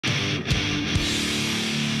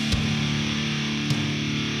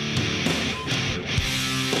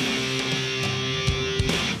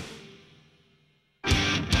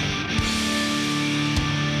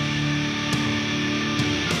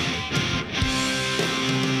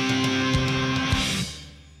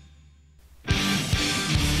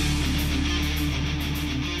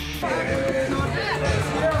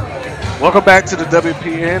Welcome back to the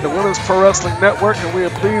WPN, the Women's Pro Wrestling Network, and we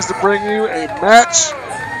are pleased to bring you a match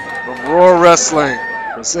from Raw Wrestling,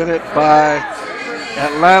 presented by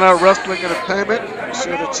Atlanta Wrestling Entertainment. Be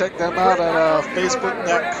sure to check them out at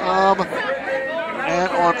Facebook.com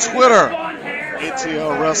and on Twitter,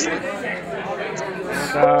 ATL Wrestling.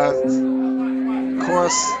 And of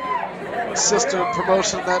course, sister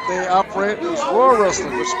promotion that they operate is Raw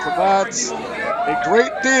Wrestling, which provides a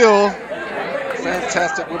great deal.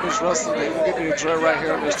 Fantastic women's wrestling that you get to enjoy right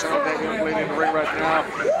here on this channel. That young lady in the ring right now,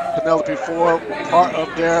 Penelope Ford, part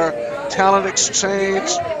of their talent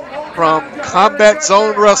exchange from Combat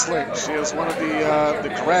Zone Wrestling. She is one of the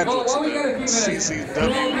graduates of the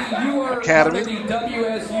CZW Academy.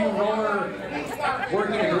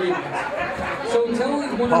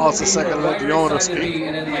 Pause a second and let the owner speak.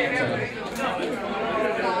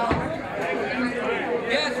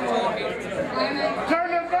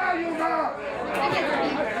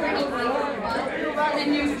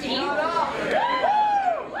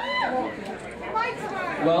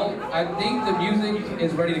 Well, I think the music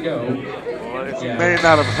is ready to go. Well, if you may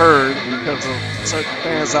not have heard because of certain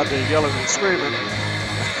fans out there yelling and screaming,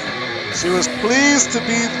 she was pleased to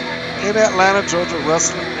be in Atlanta, Georgia,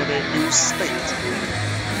 wrestling in a new state.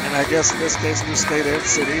 And I guess in this case, new state and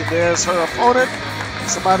city. There's her opponent,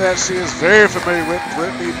 somebody that she is very familiar with,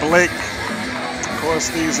 Brittany Blake. Of course,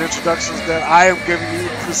 these introductions that I am giving you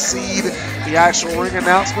precede the actual ring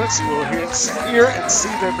announcements. You will hear and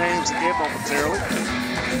see their names again momentarily.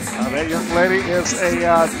 That young lady is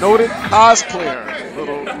a noted cosplayer.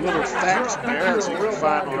 Little fact there, as you can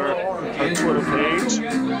find on her Twitter page.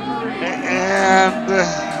 And the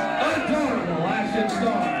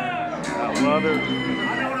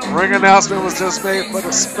ring announcement was just made for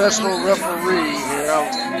the special referee here.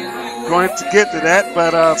 I was going to get to that,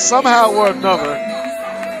 but somehow or another,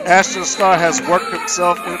 Ashton Starr has worked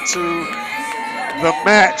himself into the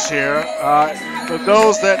match here. For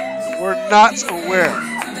those that were not aware,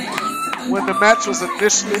 when the match was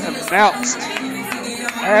initially announced,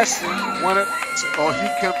 Ashton wanted to, or he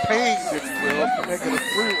campaigned, if you will, to make it a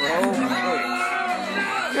three-way.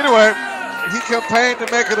 Anyway, he campaigned to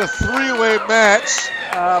make it a three-way match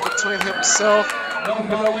between himself,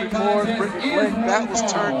 Penelope Ford, and Brittany Blake. That was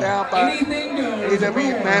turned down by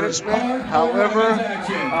AWE management. However,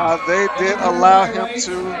 they did allow him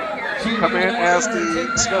to come in as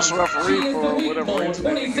the special referee for whatever reason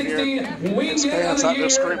that you can hear his fans out there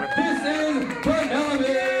screaming.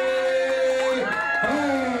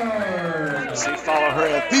 So follow her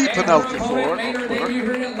at the Penelope Ford.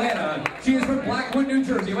 Here in Atlanta. She is from Blackwood, New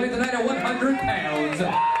Jersey, weighing tonight at 100 pounds.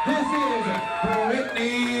 This is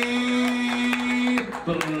Brittany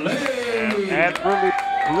Blake. At Brittany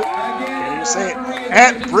Blake. Can you say it?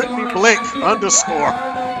 At Brittany Blake _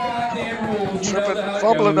 tripping,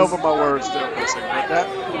 fumbling over my words there.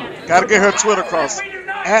 Got to get her Twitter cross.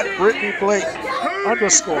 At Brittany Blake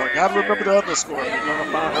 _ Got to remember the underscore if you're going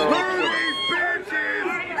to find her on Twitter.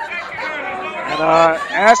 And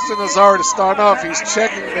Ashton is already starting off. He's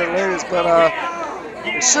checking the ladies, but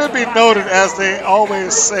it should be noted, as they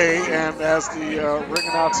always say, and as the ring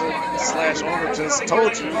announcer / owner just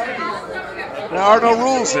told you, there are no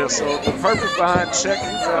rules here. So the purpose behind checking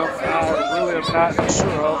them, I really am not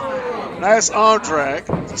sure of. Nice arm drag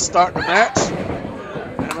to start the match.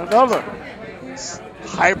 And another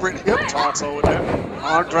hybrid hip toss over there.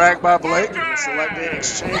 Arm drag by Blake. It's like they're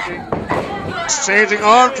exchanging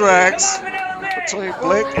arm drags between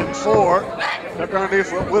Blake and Ford. Duck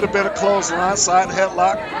underneath what would have been a clothesline. Side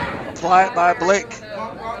headlock applied by Blake.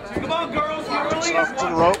 Push off to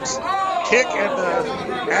the ropes. Kick in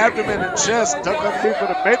the abdomen and chest. Duck underneath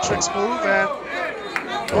with a matrix move and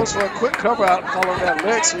goes for a quick cover out following that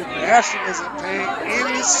leg sweep. Ashton isn't paying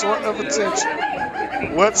any sort of attention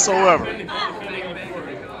whatsoever.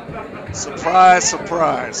 Surprise,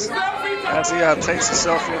 surprise. As he takes a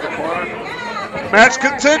selfie in the corner. The match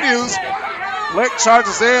continues. Blake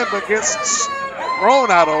charges in but gets thrown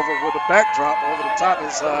out over with a backdrop over the top.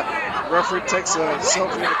 His referee takes a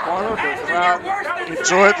selfie in the corner. The crowd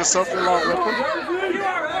enjoyed the selfie along with him,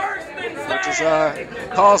 which is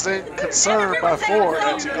causing concern by Ford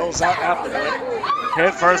as he goes out after Blake.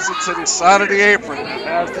 Head first into the side of the apron. And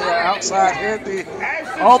as they are outside here at the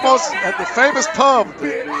famous pub.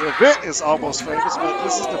 The event is almost famous, but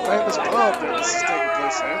this is the famous pub that this is taking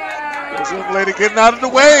place in. There's a young lady getting out of the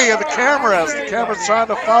way of the camera as the camera's trying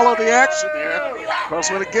to follow the action here. Of course,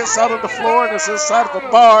 when it gets out on the floor and it's inside of the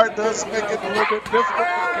bar, it does make it a little bit difficult for the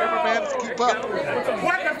cameraman to keep up.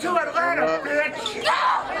 Welcome to Atlanta, bitch!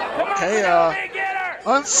 Okay,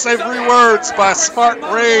 unsavory words by Smart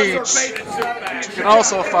Rage, which you can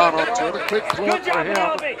also find on Twitter. Quick plug for him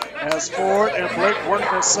as Ford and Blake work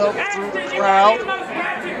themselves through the crowd.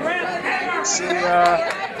 You see,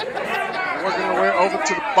 working their way over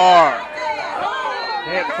to the bar.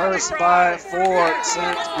 Head first by Ford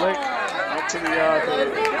sends Blake onto the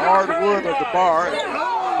hardwood of the bar. I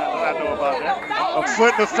know about that. A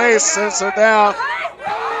foot in the face sends her down.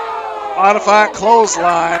 Modified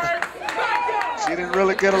clothesline. She didn't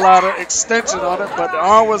really get a lot of extension on it, but the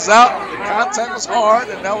arm was out, the contact was hard,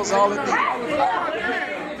 and that was all it needed.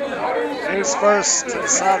 Face first to the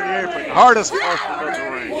side of the apron, the hardest portion of the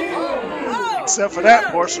ring. Except for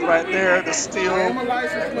that portion right there, the steel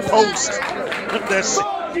post that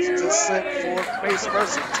she just sent for face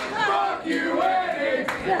first.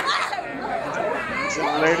 These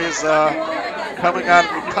ladies coming out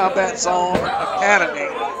of the Combat Zone Academy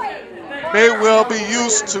may well be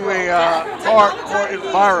used to a hardcore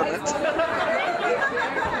environment.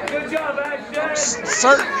 I'm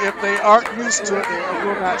certain if they aren't used to it, they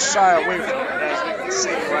will not shy away from it, as we can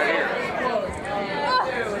see right here.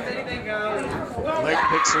 Blake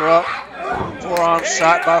picks her up. Forearm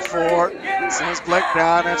shot by Ford. Sends Blake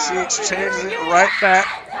down, and she exchanges it right back.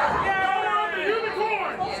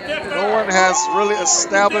 No one has really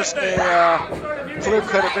established a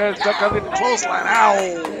clear-cut advantage. Duck underneath the clothesline.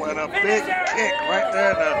 Ow! And a big kick right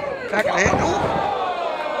there in the back of the head. Ooh.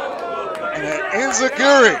 And an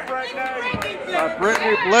enziguri by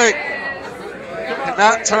Brittany Blake. You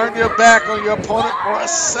cannot turn your back on your opponent for a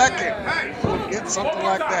second. You get something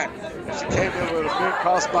like that. She came in with a big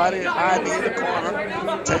crossbody and high knee in the corner.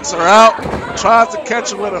 Takes her out. Tries to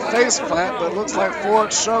catch her with a face plant, but it looks like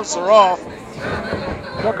Ford shoves her off.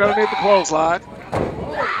 Duck underneath the clothesline.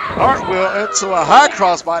 Cartwheel into a high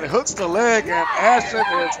crossbody, hooks the leg, and Ashton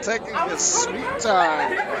is taking his sweet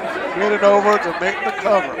time getting over to make the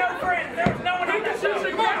cover.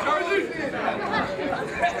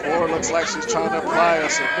 Ford looks like she's trying to apply a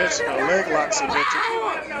submission, a leg lock submission.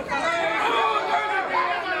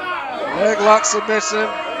 Leg lock submission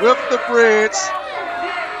with the bridge.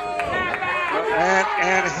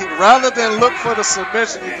 And he, rather than look for the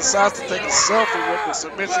submission, he decides to take a selfie with the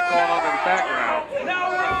submission going on in the background.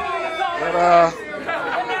 But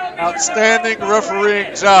outstanding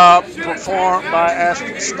refereeing job performed by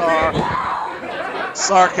Ashton Starr.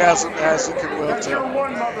 Sarcasm, as you can well tell.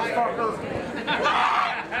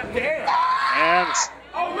 And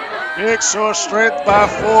big show of strength by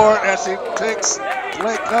Ford as he picks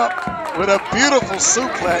Blake up with a beautiful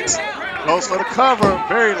suplex. Goes for the cover,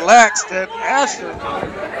 very lax, and Ashton,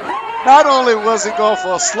 not only was he going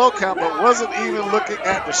for a slow count, but wasn't even looking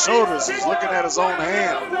at the shoulders. He was looking at his own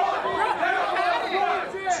hand.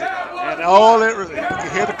 And all it, you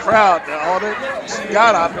can hear the crowd, all she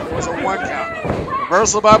got out of it was a 1 count.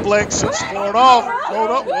 Reversal by Blake, shoots Ford off,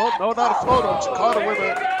 float up, well, no, not a float up. She caught her with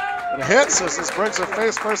a head scissors, brings her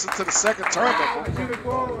face first into the second turnbuckle.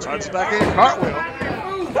 Charges back in, cartwheel.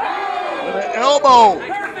 With an elbow.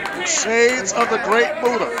 Shades of the Great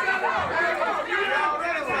Buddha.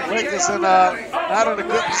 Blake is in, not in a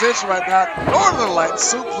good position right now. Northern Light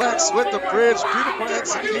suplex with the bridge. Beautiful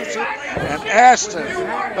execution. And Ashton,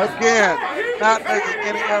 again, not making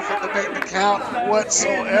any effort to make the count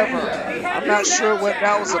whatsoever. I'm not sure what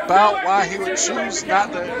that was about, why he would choose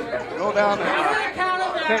not to go down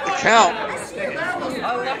and make the count.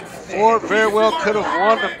 Ford very well could have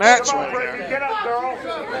won the match right there.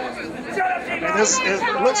 And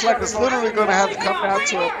it looks like it's literally going to have to come down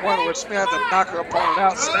to a point where she may have to knock her opponent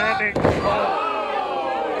out standing.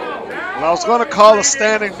 Well, I was going to call a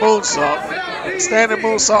standing moonsault. Standing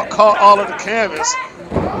moonsault caught all of the canvas.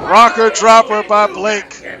 Rocker dropper by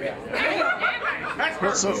Blake.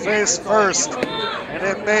 Puts her face first. And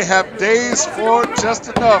it may have dazed Ford just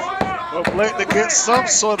enough for Blake to get some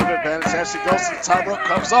sort of advantage as she goes to the top rope,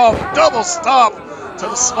 comes off. Double stop to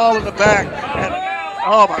the small in the back. And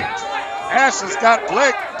oh my God. Ashton's got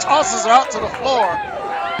Blake, tosses her out to the floor.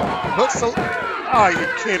 Hooks the. Are you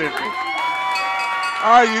kidding me?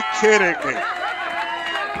 Are you kidding me?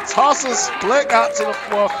 Tosses Blake out to the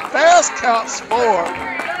floor. Fast counts Ford.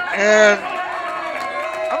 And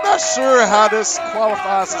I'm not sure how this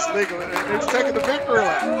qualifies as legal. They've taken the victory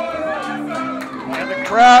lap. And the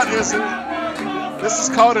crowd is. This is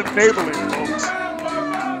called enabling, folks.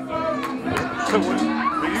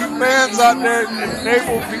 Fans out there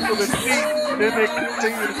enable people to cheat, and then they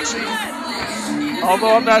continue to cheat.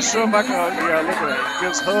 Although I'm not sure if I can, yeah, look at that. He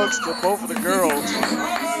gives hugs to both of the girls.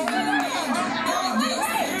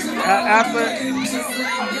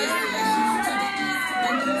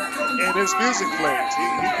 and his music plays. He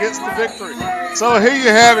gets the victory. So here you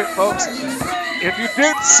have it, folks. If you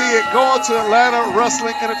didn't see it, go on to Atlanta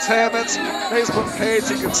Wrestling Entertainment's Facebook page.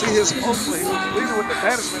 You can see his post where he was pleading with the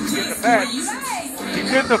management to get the match. He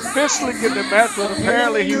didn't officially get the match, but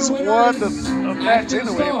apparently he's won the match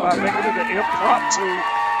anyway by making it an impromptu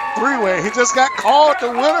three-way. He just got called the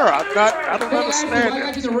winner. I don't understand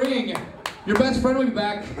back it. in the ring. Your best friend will be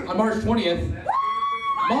back on March 20th.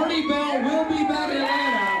 Marty Bell will be back in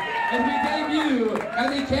Atlanta as we debut at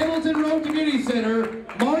the Campbellton Road Community Center.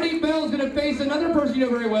 Marty Bell is going to face another person you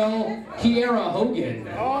know very well, Kiera Hogan.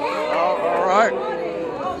 All right.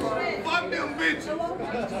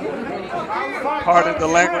 Pardon the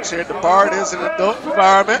language here. The bar is an adult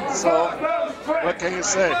environment, so what can you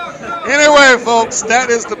say? Anyway, folks, that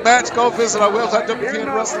is the match. Go visit our website,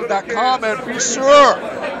 WPNWrestling.com, and be sure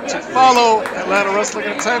to follow Atlanta Wrestling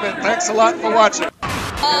Entertainment. Thanks a lot for watching.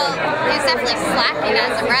 Well, he was definitely slacking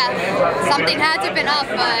as a ref. Something had to have been up,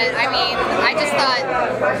 but I mean, I just thought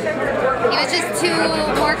he was just too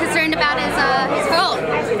more concerned about his phone.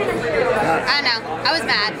 I don't know. I was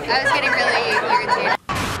mad. I was getting really irritated.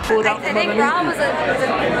 I think Rob was an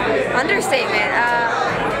understatement.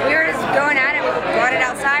 We were just going at it. We brought it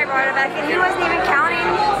outside, brought it back in. He wasn't even counting,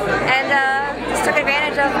 and just took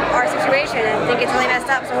advantage of our situation. I think it's really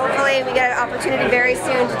messed up. So hopefully we get an opportunity very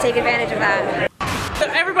soon to take advantage of that.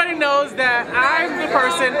 Everybody knows that I'm the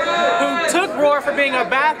person who took Roar from being a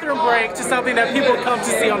bathroom break to something that people come to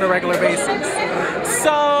see on a regular basis.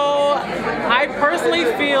 So I personally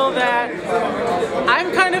feel that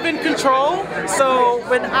I'm kind of in control. So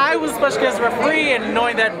when I was special guest referee and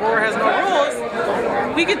knowing that Roar has no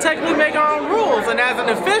rules, we can technically make our own rules. And as an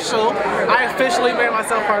official, I officially made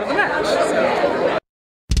myself part of the match. So.